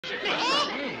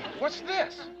What's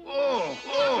this? Oh,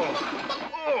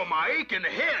 my aching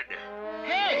head.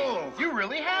 Hey, Oh. you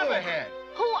really have a head.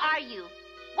 Who are you?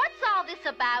 What's all this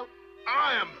about?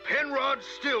 I am Penrod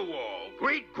Stillwall,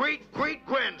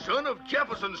 great-great-great-grandson of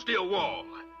Jefferson Stillwall.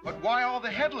 But why all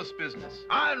the headless business?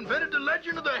 I invented the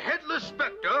legend of the Headless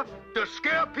Specter to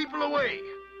scare people away.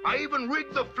 I even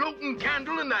rigged the floating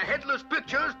candle in the headless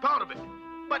picture as part of it.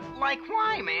 But like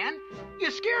why, man? You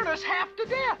scared us half to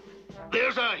death.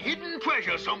 There's a hidden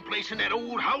treasure someplace in that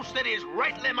old house that is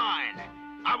rightly mine.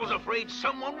 I was afraid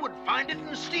someone would find it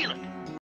and steal it.